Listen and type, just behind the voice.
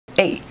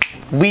Hey,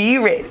 we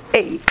ready.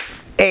 Hey,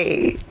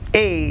 hey,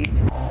 hey.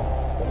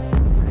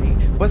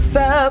 What's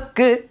up,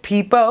 good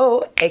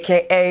people,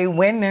 aka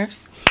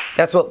winners?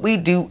 That's what we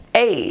do.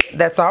 Hey,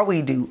 that's all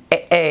we do.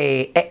 Hey,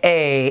 hey,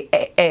 hey,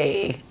 hey,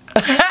 hey.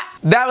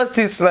 That was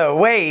too slow.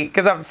 Wait,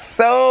 because I'm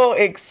so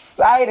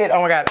excited.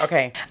 Oh my God.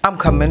 Okay, I'm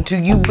coming to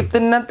you with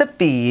another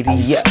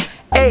video.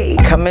 Hey,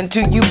 coming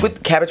to you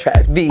with Cabbage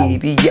Patch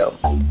video.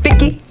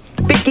 Vicky.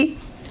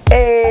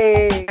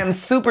 Hey, I'm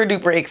super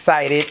duper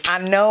excited. I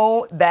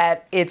know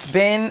that it's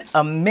been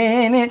a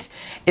minute.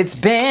 It's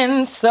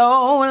been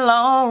so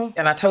long.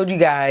 And I told you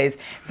guys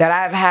that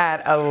I've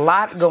had a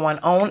lot going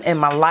on in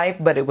my life,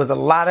 but it was a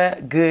lot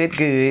of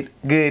good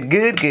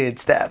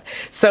stuff.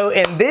 So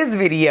in this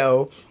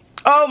video,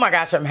 oh my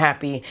gosh, I'm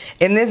happy.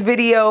 In this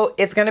video,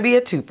 it's gonna be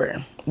a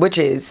twofer, which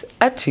is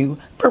a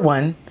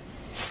 2-for-1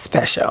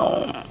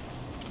 special.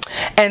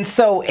 And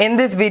so in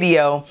this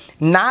video,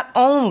 not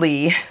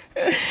only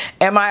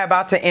am I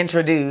about to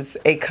introduce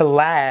a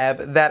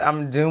collab that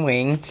I'm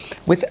doing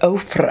with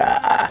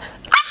Ofra,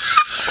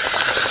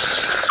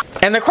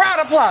 and the crowd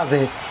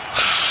applauses,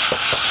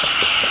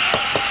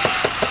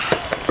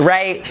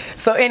 right?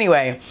 So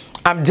anyway,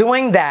 I'm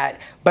doing that,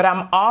 but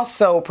I'm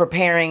also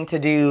preparing to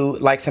do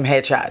like some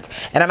headshots,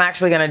 and I'm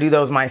actually gonna do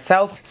those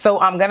myself. So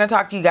I'm gonna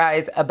talk to you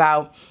guys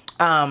about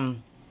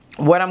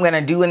what I'm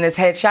gonna do in this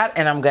headshot,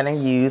 and I'm gonna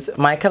use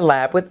my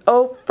collab with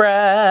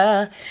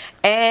Ofra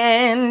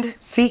and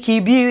Ckey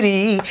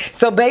Beauty.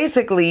 So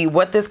basically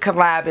what this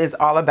collab is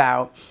all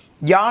about,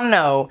 y'all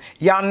know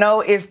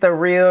it's the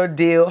real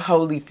deal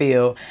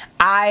Holyfield.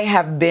 I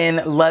have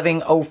been loving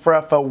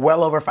Ofra for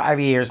well over 5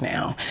 years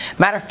now.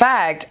 Matter of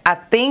fact, I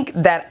think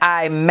that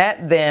I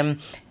met them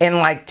in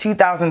like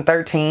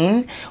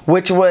 2013,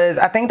 which was,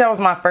 I think that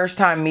was my first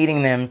time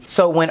meeting them.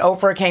 So when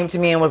Ofra came to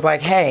me and was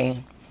like,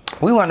 hey,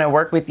 we want to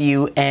work with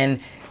you and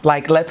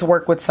like, let's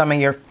work with some of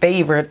your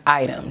favorite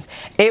items.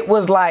 It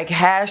was like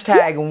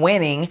hashtag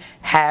winning,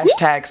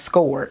 hashtag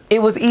score.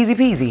 It was easy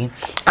peasy.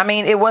 I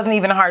mean, it wasn't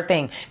even a hard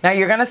thing. Now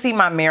you're going to see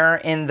my mirror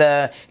in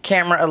the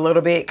camera a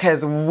little bit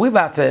because we're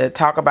about to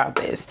talk about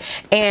this.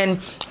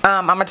 And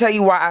I'm going to tell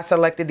you why I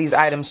selected these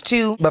items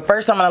too. But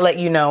first I'm going to let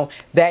you know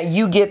that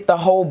you get the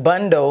whole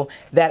bundle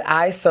that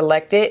I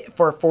selected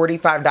for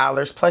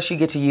 $45. Plus you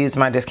get to use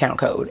my discount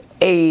code.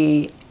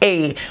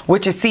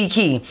 Which is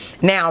Ckey.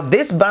 Now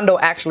this bundle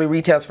actually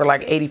retails for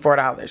like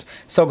 $84.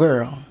 So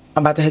girl,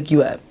 I'm about to hook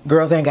you up.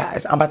 Girls and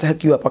guys, I'm about to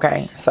hook you up,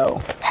 okay?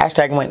 So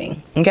hashtag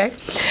winning, okay?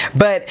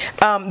 But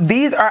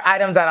these are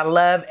items that I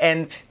love,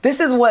 and this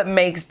is what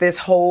makes this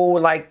whole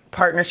like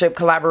partnership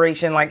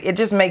collaboration, like it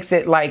just makes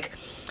it like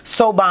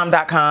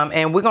SoBomb.com,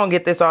 and we're gonna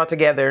get this all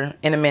together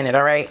in a minute,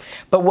 all right?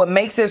 But what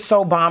makes it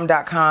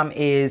SoBomb.com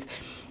is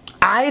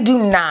I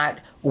do not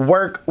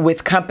work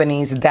with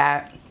companies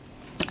that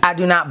I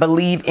do not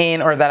believe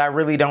in or that I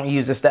really don't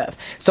use the stuff.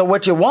 So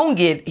what you won't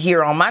get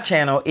here on my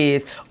channel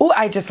is, oh,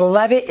 I just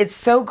love it. It's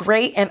so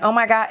great. And oh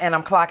my God, and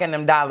I'm clocking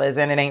them dollars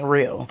and it ain't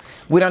real.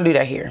 We don't do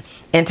that here.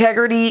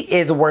 Integrity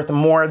is worth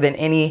more than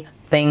anything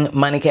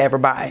money can ever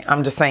buy.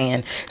 I'm just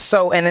saying.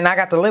 So, and then I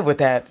got to live with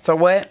that. So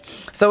what?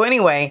 So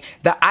anyway,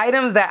 the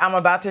items that I'm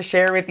about to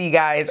share with you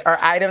guys are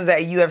items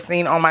that you have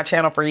seen on my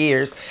channel for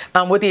years,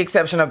 with the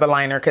exception of the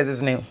liner because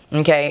it's new.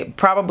 Okay.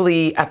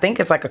 Probably, I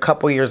think it's like a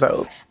couple years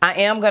old. I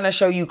am going to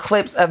show you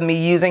clips of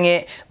me using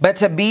it, but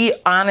to be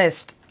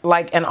honest,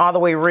 like, and all the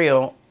way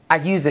real, I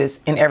use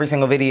this in every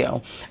single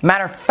video.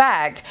 Matter of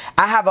fact,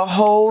 I have a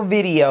whole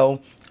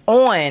video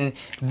on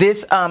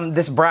this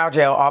this brow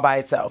gel all by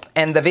itself,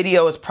 and the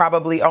video is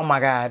probably, oh my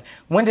God,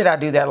 when did I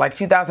do that? Like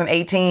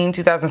 2018,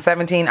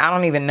 2017, I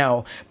don't even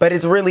know, but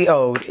it's really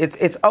old.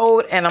 It's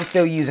old and I'm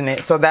still using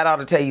it, so that ought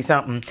to tell you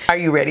something. Are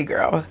you ready,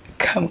 girl?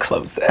 Come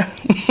closer.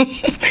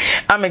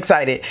 I'm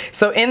excited.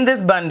 So in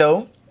this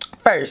bundle,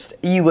 first,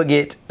 you will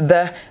get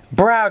the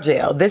brow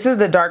gel. This is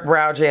the dark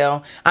brow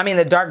gel. I mean,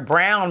 the dark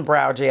brown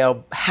brow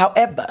gel.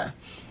 However,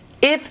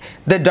 if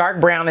the dark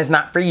brown is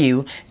not for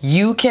you,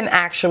 you can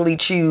actually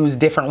choose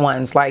different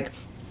ones. Like,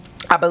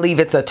 I believe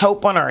it's a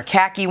taupe one or a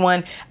khaki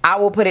one. I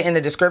will put it in the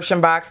description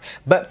box.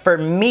 But for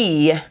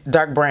me,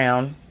 dark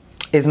brown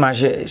is my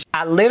zhuzh.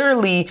 I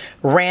literally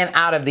ran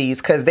out of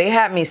these because they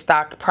had me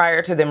stocked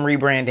prior to them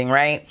rebranding,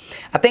 right?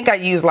 I think I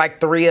used like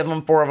 3 of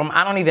them, 4 of them.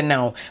 I don't even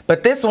know.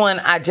 But this one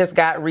I just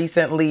got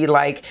recently,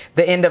 like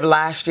the end of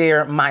last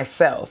year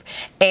myself.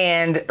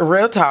 And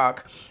real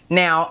talk,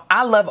 now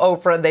I love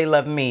Ofra, they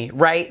love me,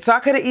 right? So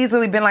I could have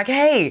easily been like,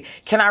 hey,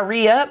 can I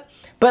re-up?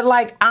 But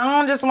like, I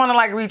don't just want to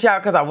like reach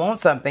out because I want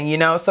something, you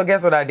know? So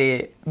guess what I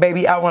did?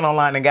 Baby, I went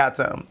online and got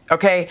some,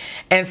 okay?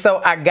 And so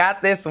I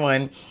got this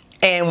one.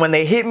 And when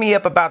they hit me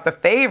up about the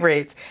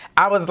favorites,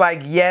 I was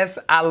like, yes,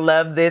 I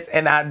love this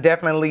and I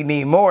definitely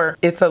need more.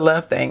 It's a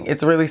love thing.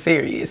 It's really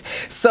serious.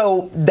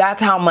 So that's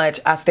how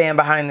much I stand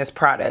behind this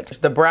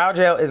product. The brow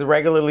gel is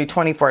regularly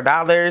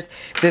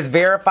 $24. This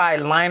verified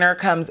liner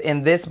comes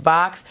in this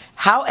box.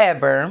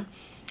 However,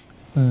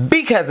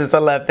 because it's a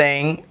love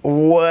thing,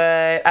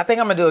 I think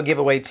I'm gonna do a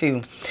giveaway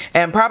too,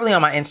 and probably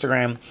on my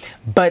Instagram,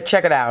 but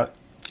check it out.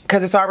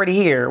 because it's already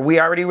here.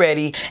 We already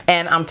ready.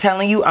 And I'm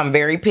telling you, I'm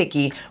very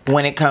picky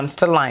when it comes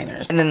to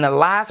liners. And then the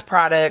last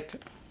product,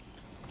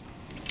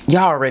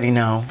 y'all already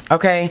know,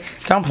 okay?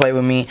 Don't play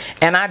with me.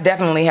 And I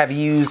definitely have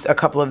used a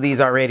couple of these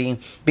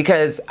already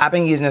because I've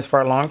been using this for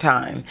a long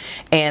time.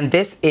 And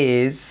this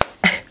is,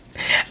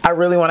 I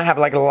really want to have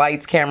like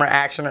lights, camera,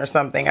 action or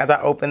something as I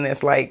open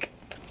this, like,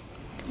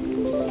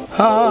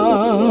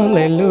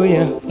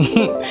 hallelujah.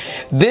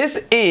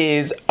 This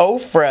is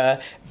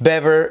Ofra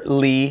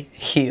Beverly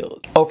Hills.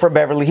 Ofra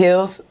Beverly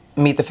Hills,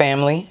 meet the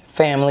family.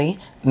 Family,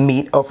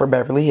 meet Ofra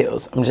Beverly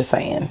Hills. I'm just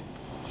saying.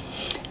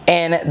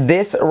 And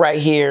this right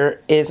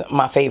here is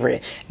my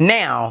favorite.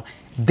 Now,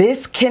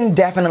 this can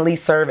definitely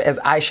serve as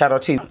eyeshadow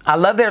too. I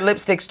love their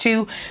lipsticks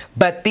too,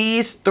 but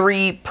these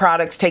three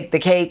products take the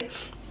cake.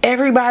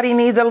 Everybody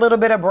needs a little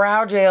bit of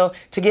brow gel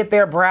to get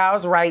their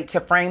brows right, to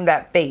frame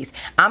that face.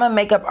 I'm a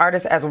makeup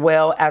artist as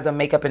well as a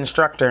makeup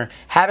instructor.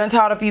 Haven't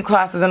taught a few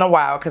classes in a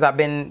while because I've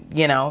been,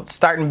 you know,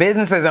 starting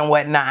businesses and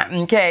whatnot,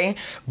 okay?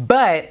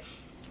 But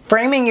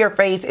framing your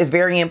face is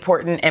very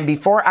important, and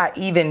before I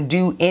even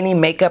do any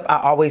makeup,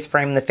 I always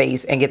frame the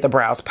face and get the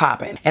brows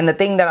popping. And the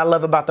thing that I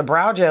love about the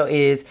brow gel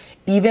is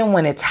even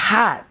when it's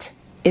hot,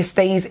 it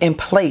stays in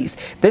place.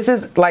 This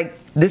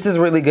is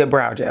really good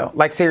brow gel.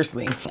 Like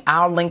seriously,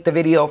 I'll link the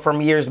video from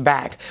years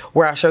back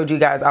where I showed you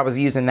guys I was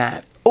using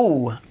that.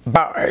 Ooh,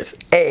 bars,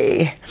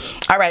 ay.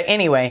 All right,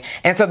 anyway.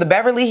 And so the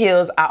Beverly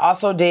Hills, I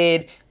also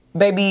did,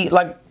 baby,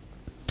 like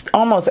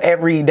almost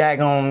every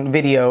daggone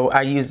video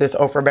I use this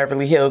Ofra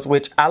Beverly Hills,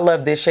 which I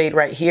love this shade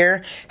right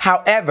here.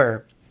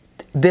 However,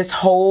 this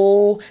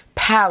whole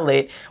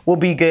palette will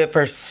be good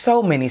for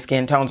so many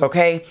skin tones,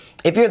 okay?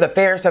 If you're the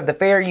fairest of the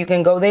fair, you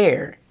can go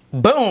there.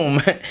 Boom.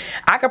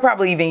 I could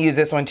probably even use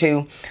this one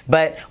too.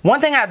 But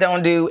one thing I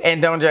don't do, and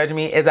don't judge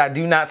me, is I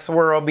do not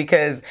swirl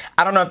because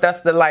I don't know if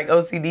that's the like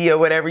OCD or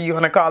whatever you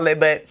want to call it,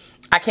 but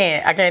I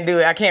can't do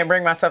it. I can't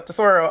bring myself to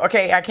swirl.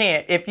 Okay, I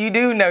can't. If you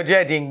do, no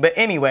judging. But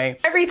anyway,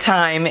 every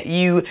time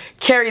you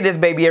carry this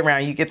baby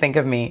around, you can think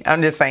of me.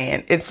 I'm just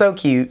saying, it's so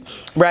cute,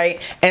 right?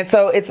 And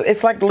so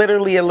it's like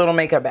literally a little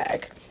makeup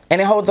bag. And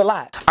it holds a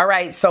lot. All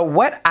right, so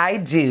what I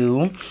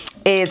do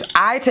is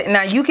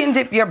now you can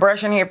dip your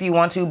brush in here if you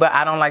want to, but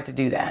I don't like to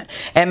do that.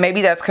 And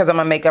maybe that's because I'm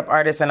a makeup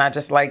artist and I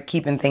just like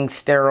keeping things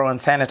sterile and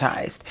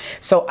sanitized.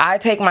 So I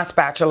take my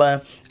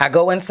spatula, I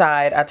go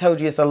inside. I told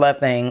you it's a love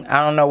thing.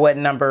 I don't know what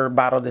number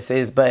bottle this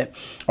is,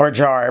 or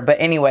jar. But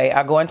anyway,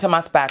 I go into my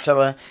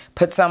spatula,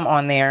 put some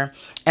on there,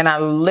 and I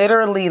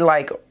literally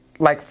like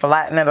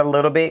flatten it a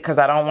little bit because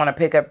I don't want to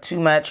pick up too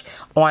much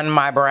on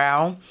my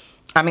brow.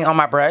 I mean on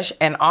my brush.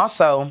 And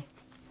also,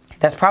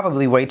 that's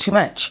probably way too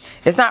much.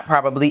 It's not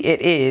probably,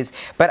 it is.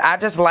 But I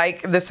just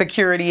like the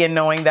security and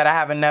knowing that I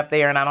have enough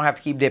there and I don't have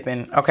to keep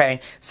dipping,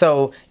 okay?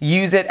 So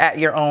use it at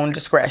your own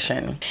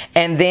discretion.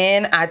 And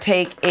then I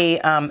take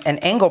an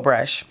angle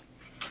brush,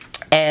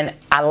 and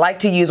I like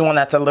to use one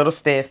that's a little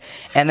stiff,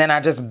 and then I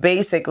just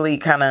basically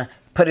kind of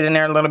put it in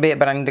there a little bit,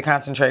 but I need to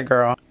concentrate,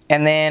 girl.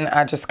 And then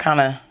I just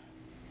kind of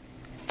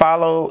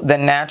follow the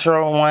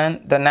natural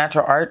one, the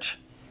natural arch.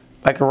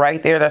 Like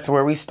right there, that's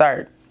where we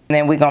start. And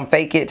then we're gonna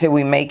fake it till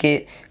we make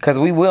it, because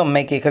we will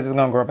make it because it's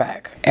gonna grow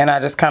back. And I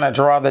just kind of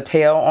draw the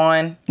tail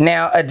on.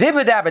 Now, a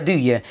dibba dabba do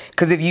ya,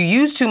 because if you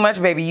use too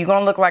much, baby, you're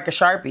gonna look like a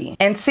Sharpie.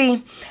 And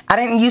see, I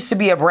didn't used to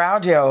be a brow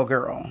gel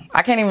girl.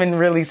 I can't even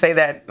really say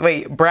that,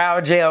 wait, brow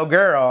gel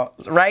girl,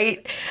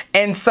 right?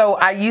 And so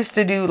I used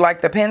to do like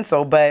the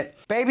pencil, but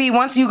baby,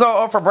 once you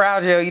go over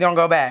brow gel, you don't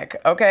go back,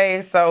 okay?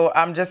 So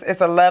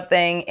it's a love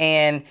thing,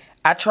 and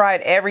I tried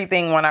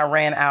everything when I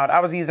ran out. I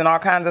was using all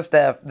kinds of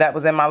stuff that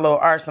was in my little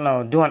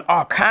arsenal, doing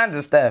all kinds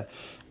of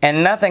stuff,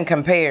 and nothing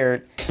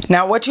compared.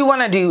 Now, what you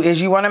want to do is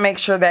you want to make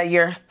sure that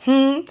your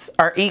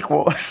are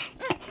equal.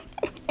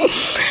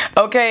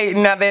 Okay,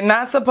 now they're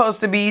not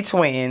supposed to be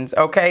twins,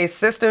 okay?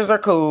 Sisters are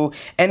cool,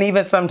 and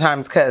even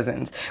sometimes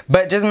cousins.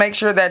 But just make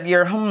sure that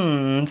your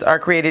are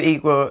created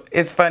equal.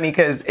 It's funny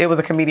because it was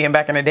a comedian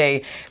back in the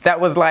day that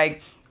was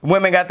like,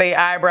 women got their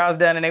eyebrows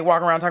done and they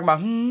walk around talking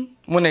about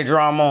when they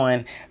draw them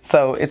on.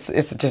 So it's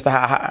just a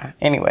ha-ha.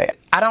 Anyway,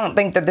 I don't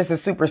think that this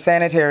is super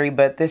sanitary,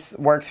 but this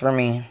works for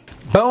me.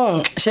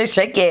 Boom,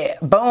 shake it.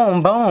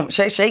 Boom, boom,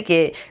 shake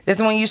it. This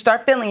is when you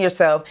start feeling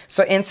yourself.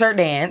 So insert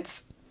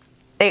dance.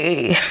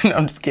 Hey, no,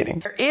 I'm just kidding.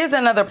 There is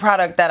another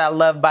product that I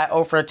love by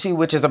Ofra too,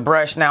 which is a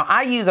brush. Now,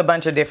 I use a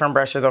bunch of different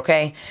brushes,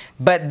 okay?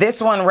 But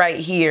this one right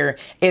here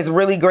is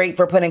really great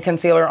for putting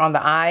concealer on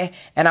the eye.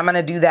 And I'm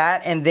gonna do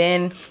that. And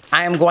then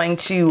I am going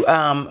to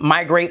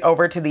migrate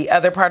over to the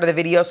other part of the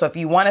video. So if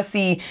you wanna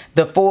see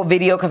the full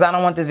video, because I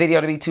don't want this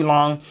video to be too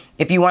long.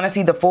 If you wanna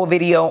see the full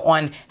video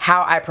on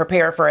how I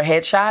prepare for a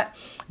headshot,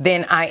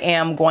 then I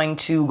am going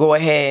to go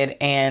ahead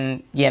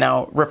and, you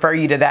know, refer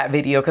you to that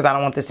video because I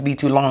don't want this to be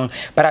too long.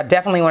 But I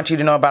definitely definitely want you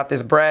to know about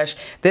this brush.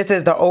 This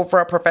is the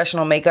Ofra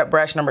Professional Makeup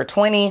Brush number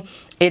 20.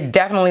 It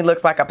definitely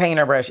looks like a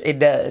painter brush. It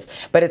does.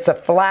 But it's a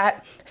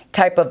flat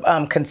type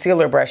of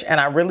concealer brush.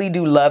 And I really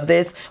do love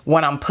this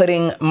when I'm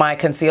putting my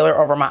concealer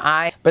over my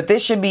eye. But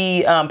this should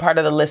be part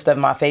of the list of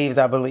my faves,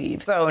 I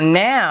believe. So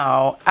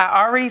now,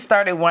 I already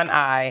started one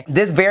eye.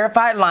 This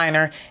verified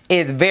liner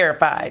is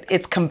verified.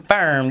 It's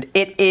confirmed.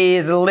 It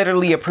is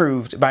literally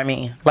approved by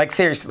me. Like,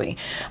 seriously.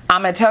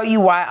 I'm going to tell you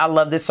why I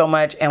love this so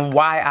much and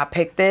why I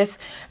picked this.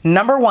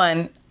 Number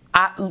one,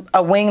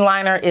 a wing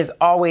liner is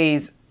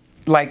always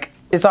like,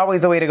 it's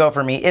always the way to go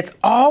for me. It's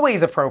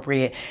always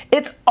appropriate.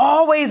 It's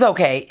always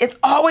okay. It's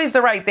always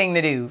the right thing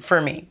to do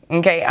for me.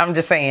 Okay, I'm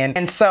just saying.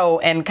 And so,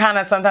 and kind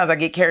of sometimes I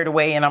get carried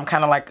away and I'm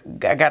kind of like,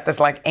 I got this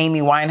like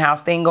Amy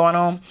Winehouse thing going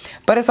on,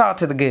 but it's all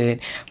to the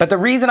good. But the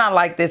reason I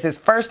like this is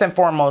first and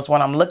foremost,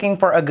 when I'm looking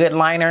for a good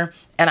liner,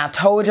 and I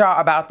told y'all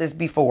about this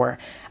before,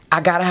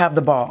 I gotta have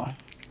the ball.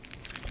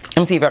 Let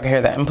me see if I can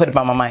hear that and put it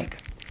by my mic.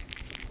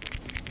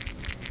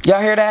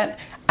 Y'all hear that?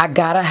 I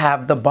gotta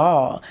have the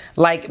ball.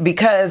 Like,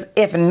 because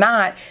if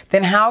not,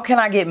 then how can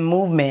I get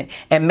movement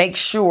and make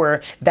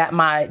sure that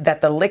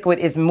that the liquid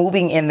is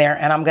moving in there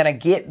and I'm gonna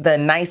get the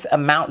nice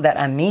amount that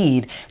I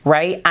need,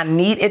 right? I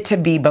need it to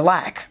be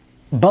black.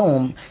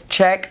 Boom,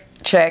 check,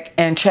 check,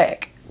 and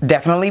check.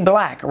 Definitely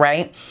black,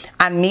 right?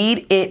 I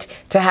need it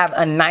to have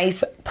a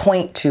nice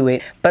point to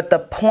it, but the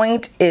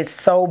point is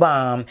so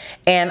bomb.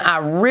 And I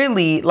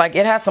really, like,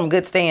 it has some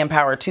good staying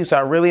power too, so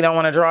I really don't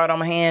wanna draw it on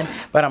my hand,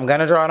 but I'm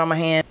gonna draw it on my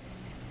hand.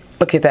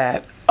 Look at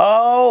that.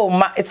 Oh,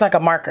 my, it's like a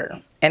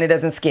marker and it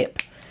doesn't skip.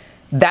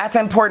 That's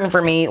important for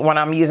me when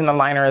I'm using a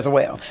liner as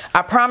well.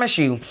 I promise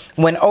you,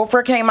 when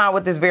Ofra came out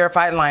with this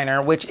verified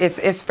liner, which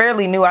it's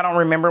fairly new, I don't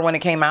remember when it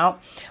came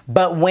out,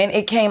 but when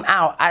it came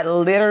out, I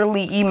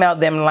literally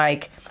emailed them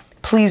like,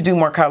 please do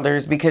more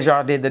colors because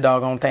y'all did the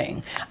doggone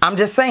thing. I'm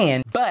just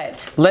saying, but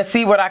let's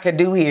see what I could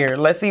do here.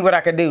 Let's see what I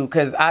could do,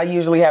 because I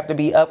usually have to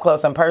be up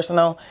close and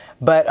personal,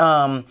 but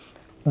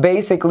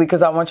basically,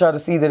 because I want y'all to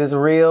see that it's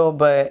real,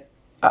 but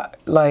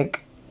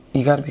like,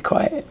 you gotta be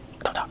quiet.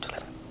 Don't talk, just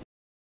listen.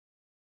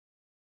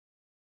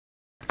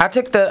 I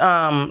took the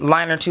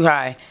liner too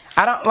high.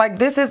 I don't, like,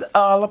 this is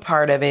all a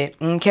part of it,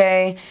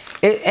 okay?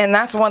 And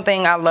that's one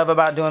thing I love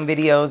about doing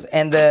videos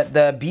and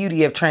the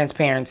beauty of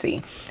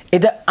transparency. I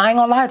ain't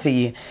gonna lie to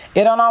you.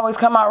 It don't always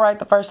come out right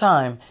the first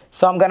time.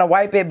 So I'm gonna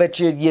wipe it,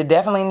 but you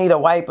definitely need a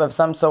wipe of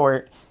some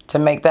sort to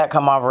make that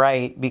come off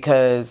right,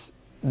 because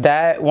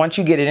that, once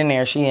you get it in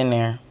there, she in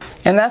there.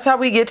 And that's how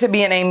we get to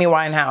be an Amy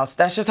Winehouse.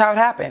 That's just how it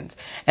happens.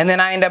 And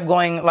then I end up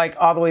going like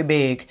all the way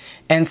big.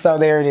 And so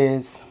there it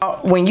is.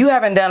 When you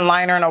haven't done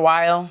liner in a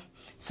while,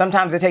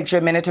 sometimes it takes you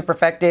a minute to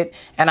perfect it.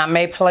 And I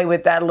may play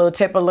with that little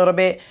tip a little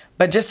bit,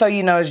 but just so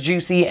you know, it's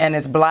juicy and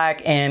it's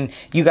black and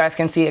you guys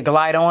can see it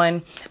glide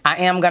on. I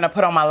am gonna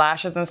put on my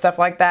lashes and stuff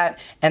like that.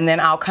 And then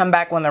I'll come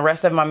back when the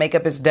rest of my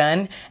makeup is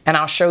done and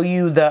I'll show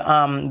you the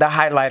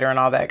highlighter and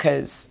all that,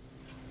 cause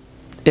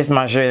it's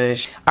my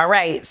zhuzh. All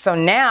right, so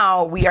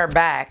now we are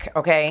back,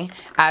 okay?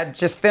 I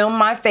just filmed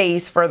my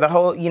face for the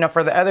whole, you know,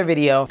 for the other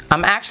video.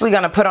 I'm actually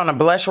gonna put on a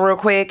blush real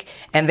quick,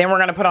 and then we're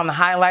gonna put on the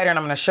highlighter, and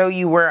I'm gonna show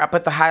you where I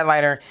put the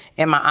highlighter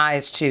in my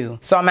eyes too.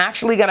 So I'm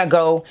actually gonna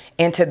go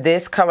into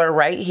this color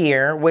right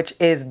here, which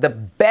is the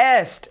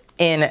best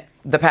in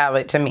the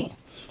palette to me.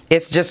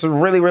 It's just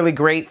really, really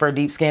great for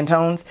deep skin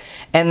tones.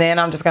 And then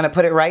I'm just gonna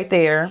put it right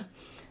there.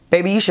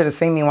 Baby, you should have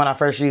seen me when I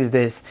first used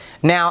this.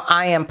 Now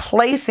I am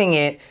placing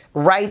it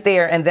right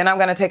there, and then I'm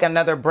gonna take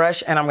another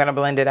brush and I'm gonna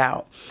blend it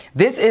out.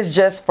 This is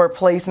just for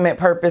placement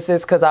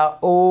purposes, cause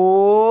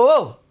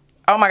oh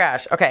my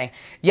gosh, okay.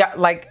 Yeah,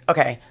 like,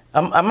 okay,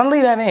 I'm gonna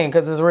leave that in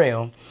cause it's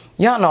real.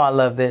 Y'all know I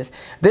love this.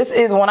 This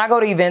is, when I go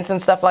to events and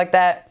stuff like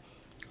that,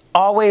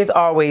 always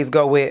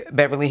go with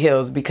Beverly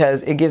Hills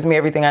because it gives me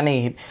everything I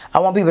need. I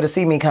want people to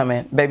see me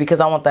coming, baby, because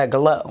I want that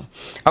glow.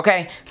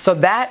 Okay, so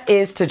that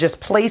is to just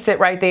place it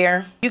right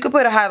there. You could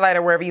put a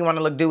highlighter wherever you want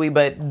to look dewy,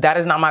 but that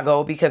is not my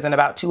goal because in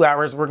about 2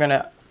 hours,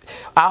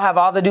 I'll have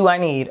all the dew I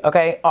need,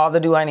 okay? All the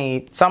dew I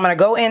need. So I'm going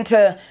to go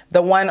into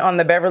the one on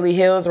the Beverly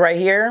Hills right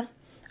here.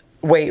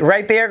 Wait,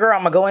 right there, girl.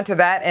 I'm going to go into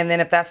that, and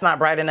then if that's not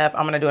bright enough,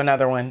 I'm going to do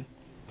another one.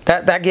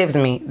 That gives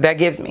me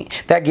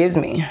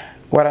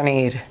what I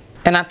need.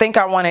 And I think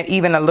I want it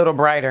even a little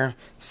brighter.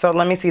 So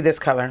let me see this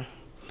color.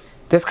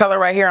 This color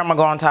right here, I'm gonna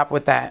go on top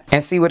with that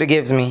and see what it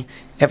gives me.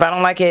 If I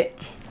don't like it,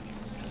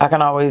 I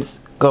can always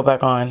go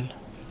back on.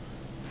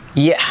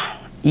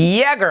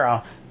 Yeah,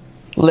 girl.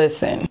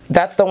 Listen,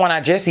 that's the one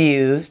I just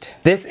used.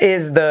 This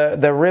is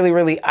the really,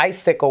 really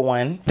icicle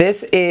one.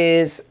 This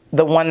is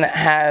the one that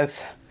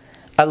has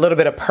a little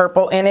bit of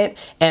purple in it,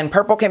 and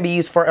purple can be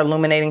used for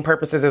illuminating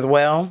purposes as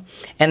well.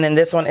 And then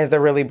this one is the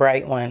really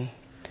bright one.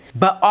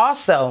 But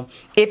also,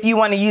 if you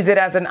want to use it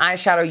as an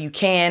eyeshadow, you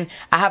can.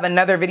 I have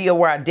another video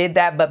where I did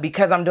that, but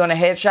because I'm doing a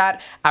headshot,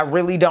 I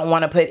really don't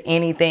want to put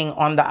anything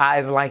on the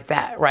eyes like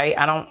that, right?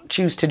 I don't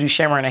choose to do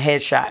shimmer in a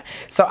headshot.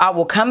 So I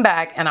will come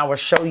back and I will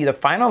show you the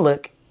final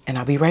look, and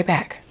I'll be right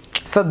back.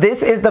 So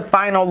this is the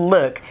final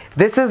look.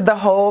 This is the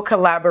whole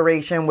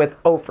collaboration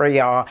with Ofra,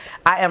 y'all.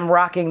 I am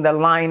rocking the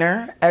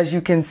liner, as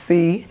you can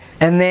see.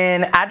 And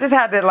then I just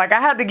had to, like, I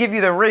had to give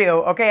you the real,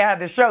 okay? I had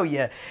to show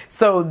you.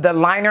 So the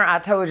liner, I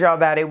told y'all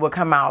that it would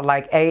come out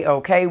like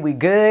A-okay, we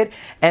good.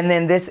 And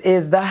then this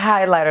is the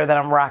highlighter that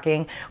I'm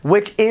rocking,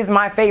 which is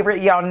my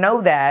favorite, y'all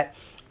know that.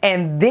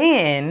 And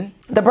then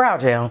the brow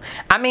gel.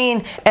 I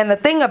mean, and the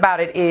thing about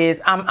it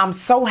is I'm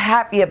so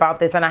happy about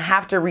this, and I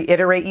have to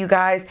reiterate, you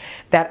guys,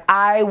 that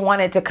I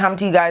wanted to come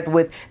to you guys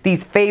with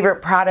these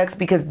favorite products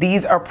because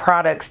these are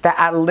products that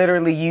I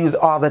literally use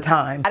all the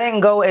time. I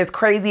didn't go as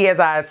crazy as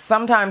I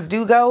sometimes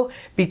do go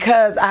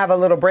because I have a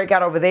little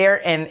breakout over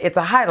there and it's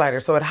a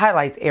highlighter, so it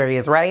highlights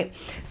areas, right?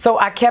 So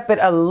I kept it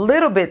a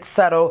little bit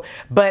subtle,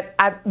 but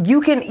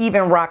you can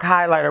even rock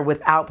highlighter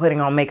without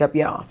putting on makeup,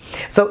 y'all.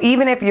 So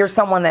even if you're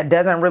someone that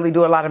doesn't really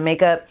do a lot of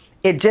makeup,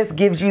 it just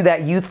gives you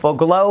that youthful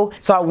glow.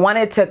 So I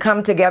wanted to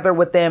come together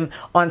with them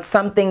on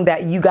something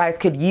that you guys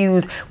could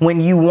use when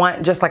you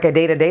want just like a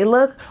day-to-day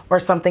look, or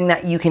something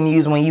that you can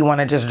use when you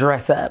want to just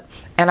dress up.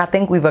 And I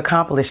think we've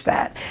accomplished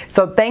that.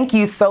 So thank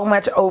you so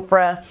much,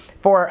 Ofra,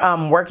 for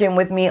working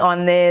with me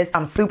on this.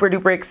 I'm super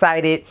duper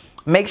excited.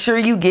 Make sure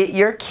you get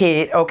your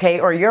kit, okay,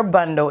 or your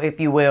bundle, if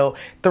you will.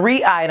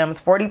 3 items,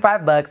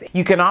 45 bucks.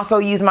 You can also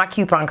use my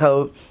coupon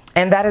code.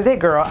 And that is it,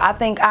 girl. I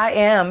think I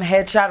am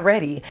headshot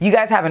ready. You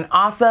guys have an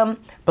awesome,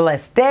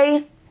 blessed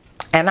day,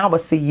 and I will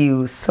see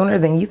you sooner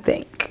than you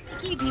think.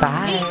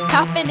 Bye.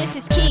 Confidence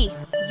is key.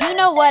 You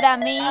know what I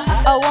mean.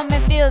 A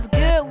woman feels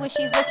good when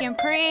she's looking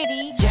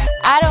pretty.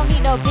 I don't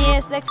need no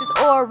Benz, Lexus,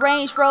 or a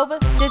Range Rover.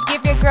 Just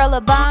give your girl a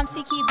bomb,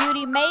 Ckey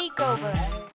beauty makeover.